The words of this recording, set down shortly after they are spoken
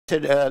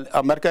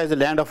America is a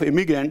land of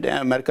immigrant,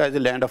 America is a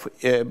land of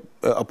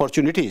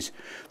opportunities.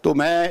 तो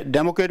मैं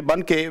Democrat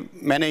बन के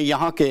मैंने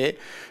यहाँ के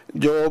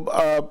जो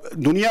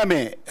दुनिया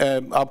में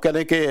आप कह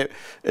रहे हैं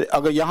कि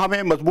अगर यहाँ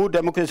में मजबूत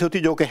डेमोक्रेसी होती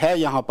जो कि है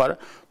यहाँ पर,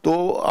 तो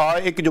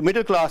एक जो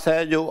मिडिल क्लास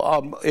है, जो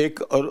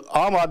एक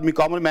आम आदमी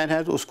कॉमन मैन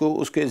है, तो उसको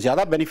उसके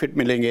ज़्यादा बेनिफिट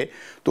मिलेंगे।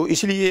 तो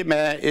इसलिए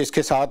मैं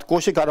इसके साथ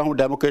कोशिश कर रहा हूँ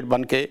डेमोक्रेट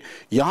बन के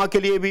यहाँ के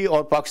लिए भी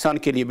और पाकिस्तान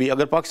के लिए भी।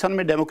 अगर पाकिस्तान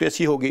में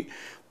डेमोक्रेसी होगी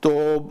तो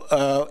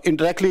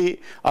इंडायरेक्टली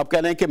आप कह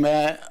रहे हैं कि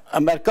मैं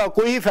अमेरिका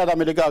को ही फ़ायदा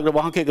मिलेगा अगर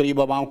वहाँ के गरीब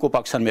आवाम को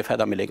पाकिस्तान में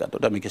फ़ायदा मिलेगा। तो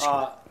democracy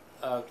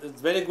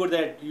it's very good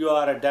that you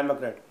are a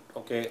Democrat.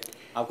 Okay,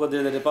 आपको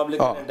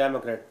Republican and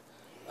Democrat,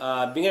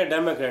 being a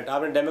Democrat,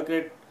 आपने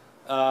डेमोक्रेट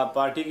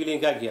पार्टी के लिए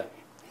क्या किया?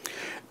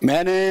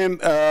 मैंने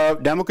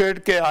डेमोक्रेट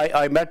के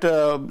I met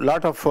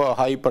lot of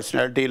high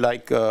personality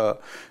like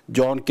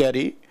John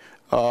Kerry,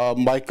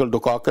 Michael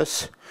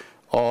डुकाकस,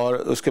 और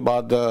उसके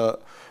बाद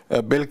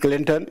Bill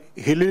Clinton,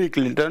 Hillary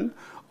Clinton.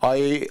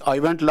 I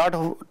went a lot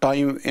of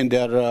time in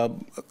their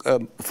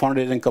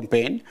fundraising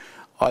campaign.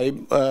 I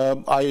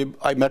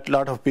met a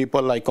lot of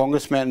people like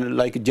congressmen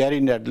like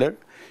Jerry Nadler,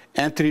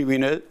 Anthony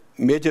Weiner,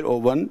 Major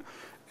Owen,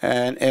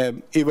 and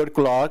Edward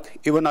Clark.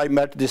 Even I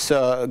met this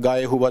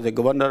guy who was a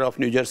governor of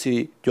New Jersey,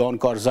 John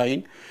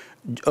Corzine,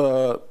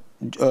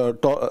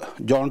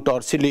 John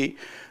Torsilli.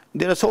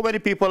 There are so many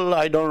people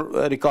I don't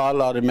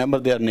recall or remember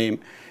their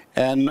name,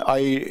 and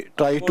I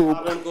try to.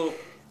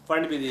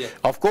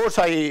 Of course,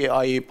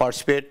 I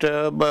participate.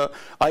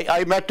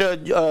 I met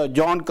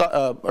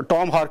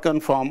Tom Harkin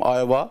from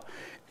Iowa,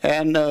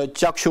 and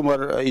Chuck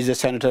Schumer is a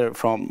senator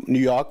from New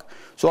York.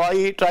 So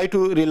I try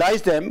to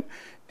realize them,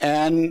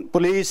 and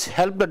please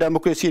help the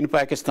democracy in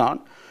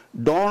Pakistan.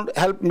 Don't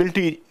help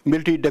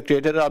military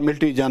dictator or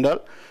military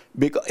general,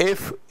 because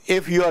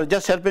if you are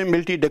just helping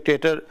military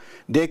dictator,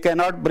 they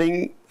cannot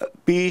bring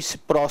peace,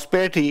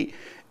 prosperity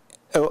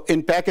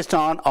in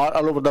Pakistan or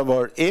all over the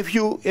world. If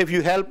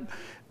you help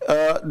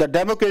the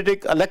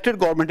democratic elected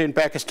government in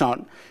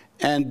Pakistan,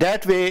 and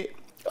that way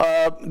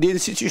the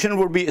institution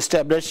would be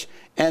established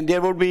and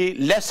there would be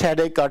less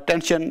headache or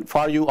tension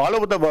for you all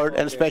over the world,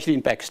 and especially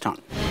in Pakistan.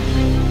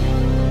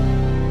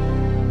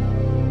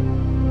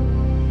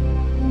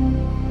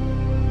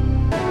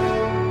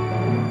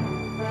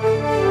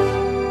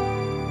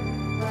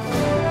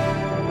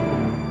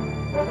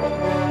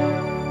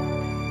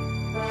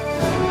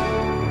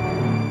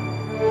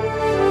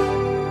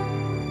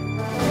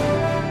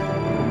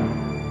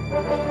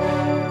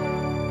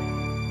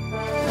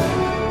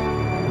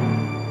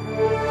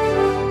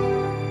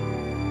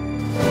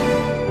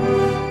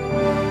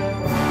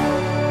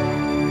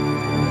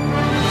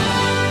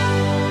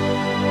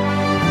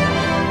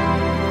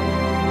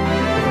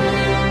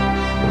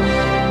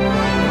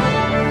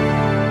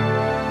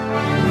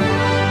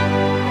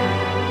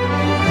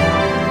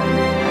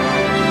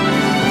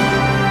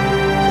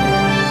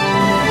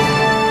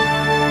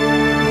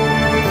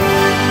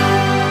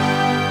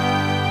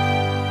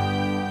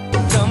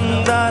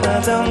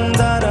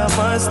 दरा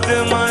मस्त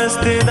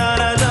मस्त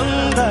दरा दम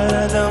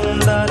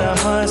दरा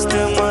मस्त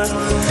मस्त,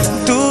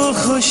 तू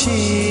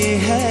खुशी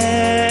है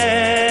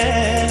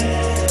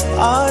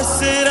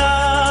आसरा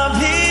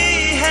भी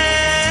है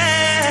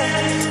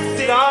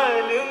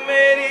दाल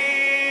मेरी।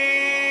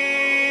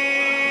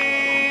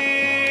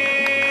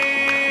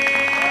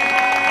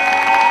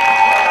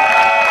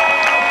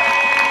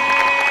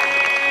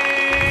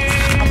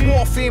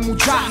 Warfare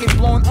mujahid,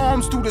 blowing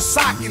arms through the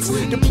sockets,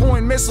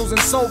 deploying missiles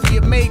and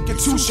Soviet-made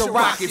Katyusha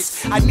rockets.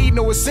 I need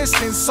no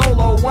assistance,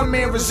 solo,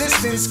 one-man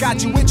resistance.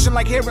 Got you itching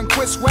like hearing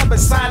Chris Webber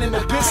signing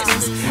the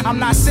Pistons. I'm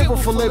not civil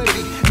for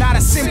liberty, not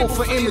a symbol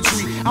for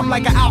imagery. I'm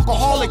like an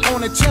alcoholic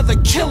on a tether,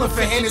 killing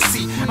for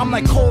Hennessy. I'm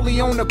like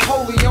Corleone,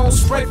 Napoleon,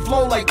 spread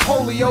flow like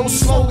polio.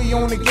 Slowly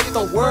on to get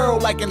the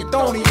world like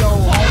Antonio.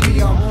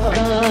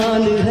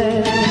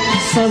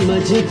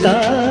 समझता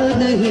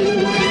नहीं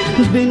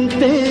बिन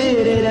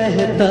तेरे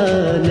रहता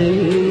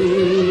नहीं,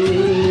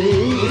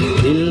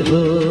 दिल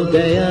हो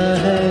गया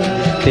है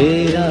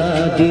तेरा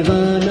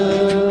दीवाना।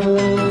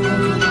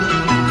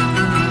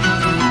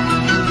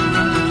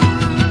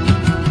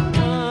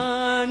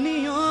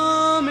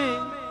 पानियों में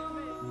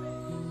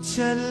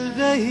चल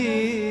रही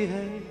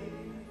है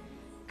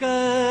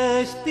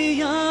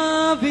कश्तियाँ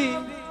भी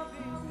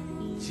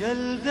चल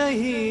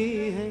रही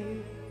है,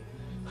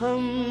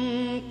 हम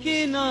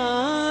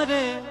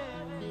किनारे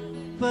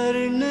पर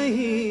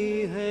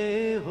नहीं है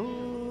हो।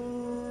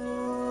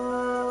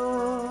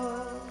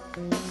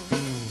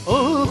 ओ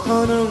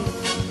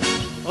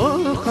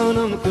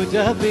खानम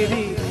कुजा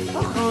बिरी,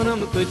 ओ खानम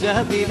कुजा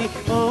बिरी,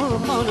 ओ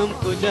खानम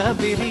कुजा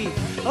बिरी,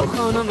 ओ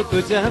खानम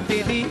कुजा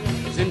बिरी,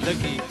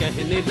 जिंदगी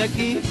कहने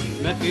लगी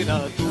मैं तेरा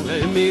तू है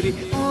मेरी।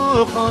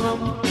 ओ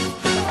खानम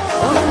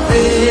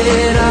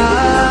तेरा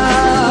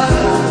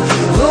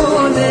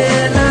होने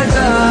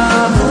लगा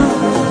हूँ,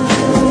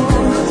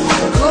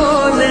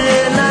 होने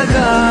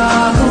लगा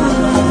हूँ,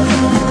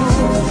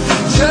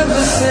 जब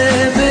से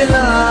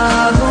मिला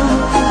हूँ।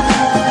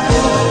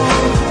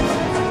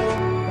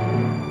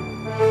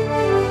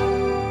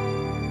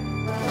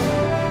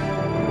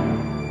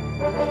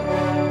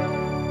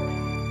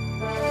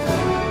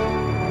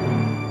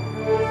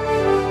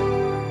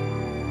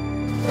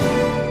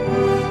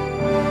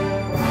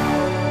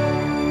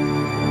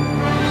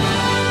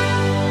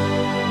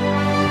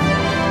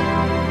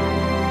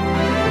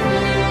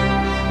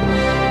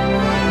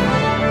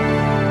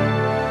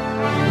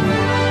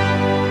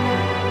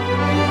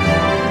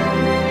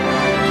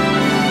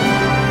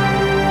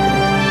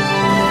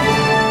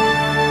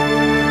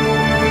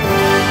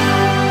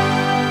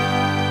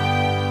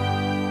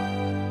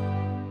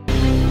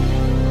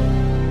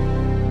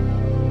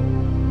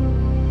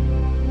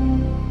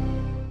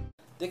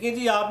 लेकिन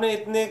जी आपने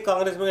इतने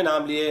कांग्रेसमैन के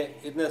नाम लिए,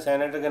 इतने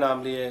सेनेटर के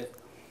नाम लिए,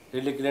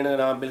 हिलरी क्लिंटन का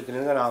नाम, बिल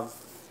क्लिंटन का नाम।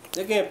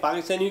 देखिए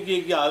पाकिस्तानियों की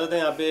एक आदत है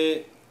यहाँ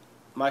पे,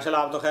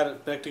 माशाल्लाह आप तो खैर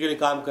प्रैक्टिकली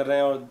काम कर रहे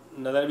हैं और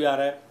नज़र भी आ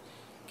रहा है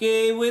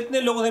कि वो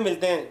इतने लोगों से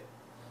मिलते हैं,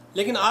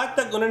 लेकिन आज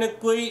तक उन्होंने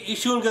कोई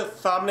इशू उनके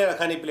सामने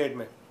रखा नहीं, प्लेट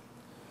में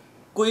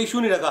कोई इशू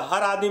नहीं रखा।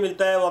 हर आदमी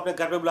मिलता है, वो अपने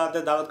घर पे बुलाता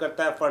है, दावत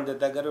करता है, फ़ंड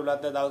देता है, घर पे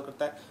बुलाता है, दावत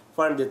करता है,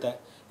 फ़ंड देता है,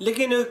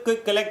 लेकिन कोई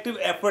कलेक्टिव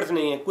एफर्ट्स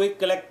नहीं है, कोई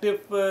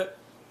कलेक्टिव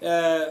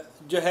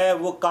जो है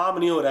वो काम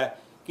नहीं हो रहा है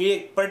कि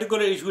एक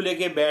पर्टिकुलर इशू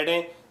लेके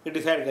बैठें कि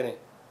डिसाइड करें,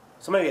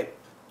 समझ गए।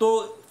 तो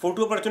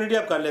फोटो अपॉर्चुनिटी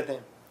आप कर लेते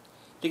हैं,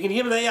 लेकिन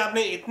ये बताइए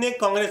आपने इतने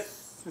कांग्रेस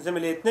से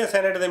मिले, इतने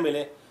सेनेटर से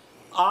मिले,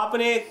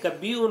 आपने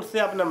कभी उनसे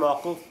अपना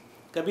मौक़िफ़,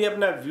 कभी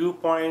अपना व्यू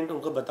पॉइंट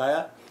उनको बताया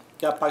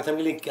कि आप पाकिस्तान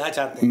के लिए क्या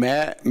चाहते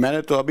हैं?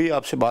 मैंने तो अभी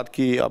आपसे बात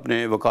की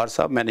अपने वकार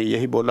साहब, मैंने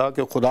यही बोला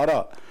कि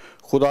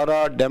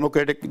खुदारा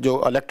डेमोक्रेटिक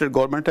जो इलेक्टेड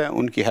गवर्नमेंट है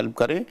उनकी हेल्प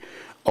करें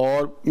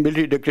और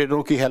मिलिट्री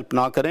डिक्टेटरों की हेल्प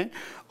ना करें।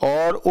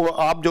 और वो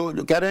आप जो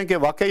कह रहे हैं कि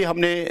वाकई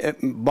हमने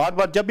बार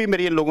बार, जब भी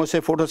मेरी इन लोगों से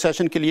फ़ोटो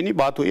सेशन के लिए नहीं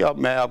बात हुई, अब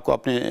मैं आपको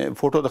अपने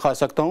फ़ोटो दिखा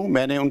सकता हूँ,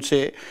 मैंने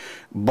उनसे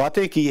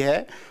बातें की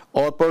है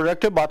और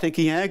प्रोडक्टिव बातें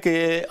की हैं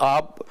कि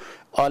आप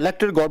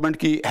इलेक्टेड गवर्नमेंट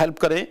की हेल्प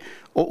करें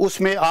और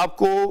उसमें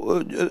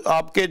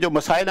आपके जो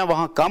मसाइल हैं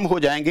वहाँ कम हो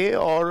जाएंगे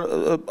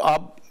और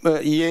आप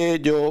ये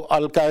जो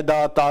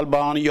अलकायदा,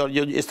 तालिबान और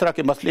जो इस तरह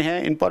के मसले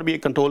हैं इन पर भी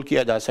कंट्रोल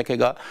किया जा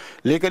सकेगा।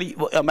 लेकिन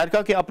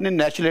अमेरिका के अपने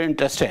नेशनल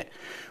इंटरेस्ट हैं,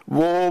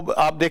 वो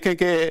आप देखें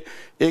कि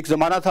एक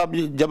ज़माना था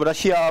जब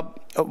रशिया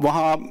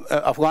वहाँ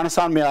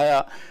अफ़गानिस्तान में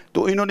आया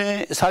तो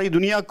इन्होंने सारी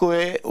दुनिया को,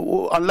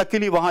 वो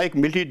अनलकीली वहाँ एक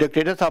मिलिट्री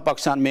डिक्टेटर था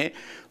पाकिस्तान में,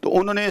 तो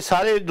उन्होंने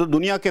सारे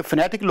दुनिया के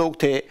फनेटिक लोग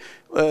थे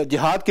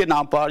जिहाद के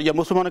नाम पर या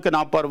मुसलमानों के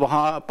नाम पर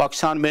वहाँ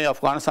पाकिस्तान में,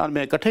 अफ़गानिस्तान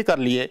में इकट्ठे कर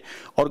लिए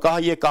और कहा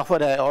ये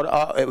काफिर है। और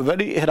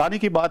बड़ी हैरानी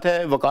की बात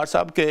है वकार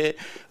साहब के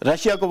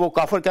रशिया को वो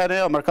काफिर कह रहे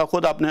हैं, अमेरिका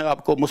खुद अपने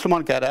आपको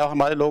मुसलमान कह रहा है।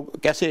 हमारे लोग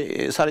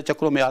कैसे सारे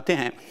चक्रों में आते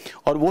हैं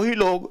और वही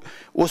लोग,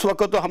 उस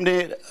वक्त तो हमने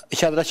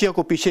शायद रशिया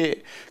को पीछे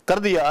कर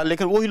दिया,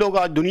 लेकिन वही लोग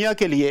आज दुनिया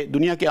के लिए,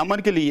 दुनिया के अमन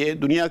के लिए,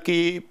 दुनिया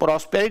की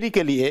प्रॉस्पेरिटी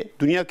के लिए,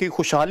 दुनिया की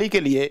खुशहाली के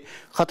लिए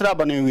ख़तरा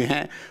बने हुए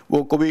हैं।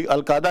 वो कोई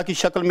अलकायदा की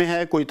शक्ल में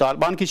है, कोई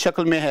तालिबान की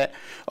शक्ल में है।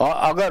 और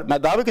अगर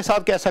मैं दावे के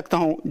साथ कह सकता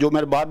हूँ, जो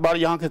मैंने बार बार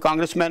यहाँ के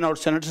कांग्रेसमैन और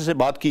सेनेटर से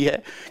बात की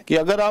है, कि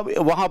अगर आप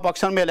वहाँ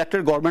पाकिस्तान में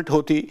इलेक्टेड गवर्नमेंट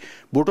होती,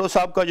 भुट्टो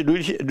साहब का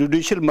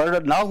जुडिशियल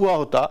मर्डर ना हुआ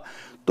होता,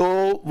 तो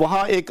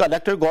वहाँ एक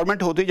इलेक्टेड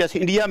गवर्नमेंट होती जैसे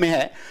इंडिया में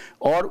है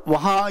और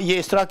वहाँ ये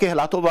इस तरह के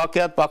हालात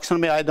वाक़यात पाकिस्तान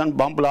में आए दिन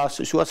बम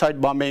ब्लास्ट, सुसाइड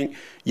बॉम्बिंग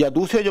या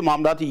दूसरे जो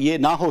मामला थे ये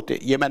ना होते।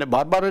 ये मैंने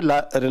बार बार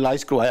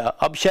रियलाइज़ करवाया।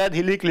 अब शायद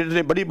हिलरी क्लिंटन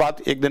ने बड़ी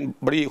बात एक दिन,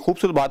 बड़ी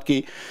खूबसूरत बात की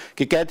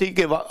कि कहती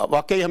कि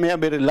वाकई हमें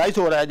अब रियलाइज़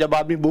हो रहा है, जब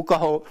आदमी भूखा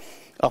हो,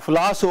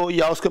 अफलास हो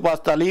या उसके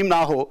पास तालीम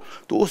ना हो,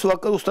 तो उस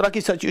वक्त उस तरह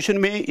की सिचुएशन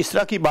में इस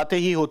तरह की बातें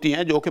ही होती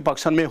हैं जो कि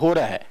पाकिस्तान में हो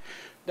रहा है।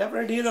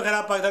 डेफिनेटली। तो खैर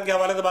आप पाकिस्तान के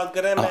हवाले से बात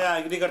कर रहे हैं, मैं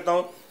एग्री करता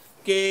हूँ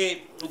कि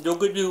जो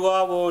कुछ भी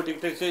हुआ वो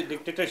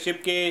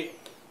डिक्टेटरशिप के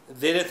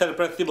ज़ेर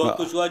सरपरस्ती बहुत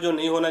कुछ हुआ जो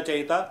नहीं होना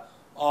चाहिए था,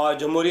 और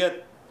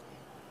जमहूरियत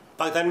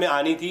पाकिस्तान में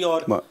आनी थी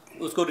और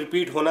उसको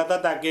रिपीट होना था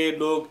ताकि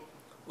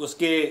लोग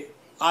उसके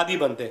आदी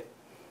बनते।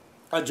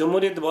 और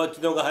जमहूरियत बहुत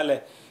चीज़ों का हल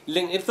है,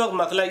 लेकिन इस वक्त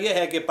मसला ये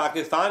है कि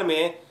पाकिस्तान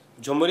में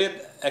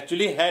जमहूरियत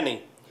एक्चुअली है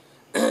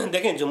नहीं।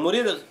 देखें,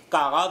 जमहूरियत का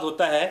आगाज़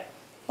होता है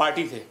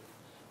पार्टी से।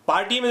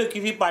 पार्टी में,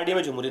 किसी पार्टी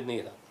में जमहूरियत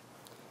नहीं था।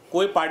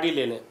 कोई पार्टी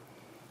ले लें,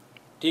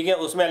 ठीक है,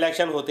 उसमें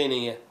इलेक्शन होते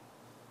नहीं है,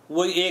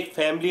 वो एक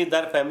फैमिली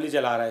दर फैमिली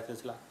चला रहा है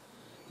सिलसिला।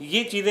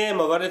 ये चीज़ें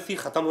मवरसी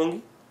ख़त्म होंगी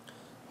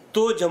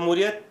तो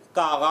जमहूरियत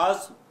का आगाज़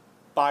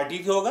पार्टी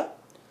से होगा।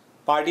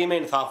 पार्टी में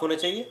इंसाफ होना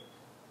चाहिए।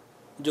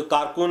 जो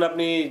कारकुन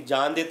अपनी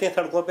जान देते हैं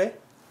सड़कों पे,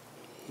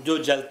 जो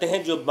जलते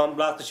हैं, जो बम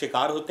ब्लास्ट का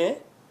शिकार होते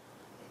हैं,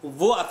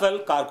 वो असल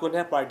कारकुन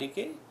है पार्टी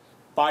के।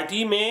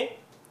 पार्टी में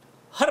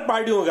हर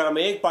पार्टियों वगैरह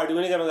में, एक पार्टी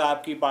में नहीं करूँगा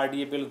आपकी पार्टी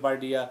है पीपल्स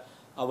पार्टी या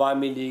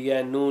अवामी लीग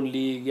या नून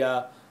लीग या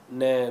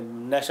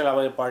नेशनल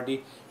अवामी पार्टी,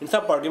 इन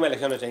सब पार्टियों में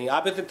इलेक्शन होना चाहिए।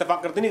 आप इससे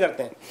इत्तेफाक करते नहीं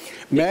करते हैं।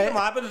 मैं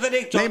वहाँ पे तो सर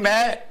एक नहीं,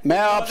 मैं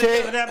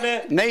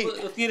आपसे नहीं,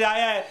 उसकी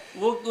राय है,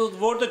 वो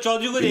वोट तो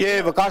चौधरी को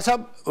ये वकार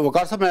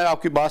साहब मैं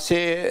आपकी बात से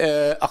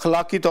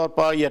अखलाकी तौर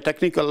पर या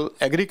टेक्निकल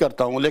एग्री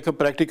करता हूँ, लेकिन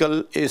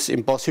प्रैक्टिकल इज़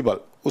इम्पॉसिबल।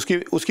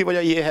 उसकी वजह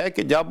यह है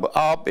कि जब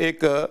आप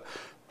एक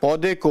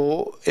पौधे को,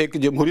 एक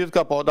जमहूरियत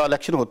का पौधा,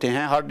 इलेक्शन होते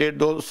हैं हर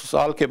 1.5-2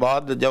 साल के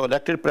बाद, जब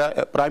इलेक्टेड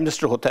प्राइम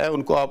मिनिस्टर होता है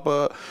उनको आप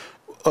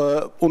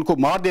उनको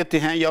मार देते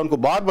हैं या उनको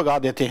बाहर भगा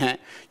देते हैं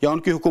या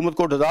उनकी हुकूमत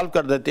को डिसॉल्व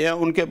कर देते हैं,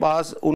 उनके पास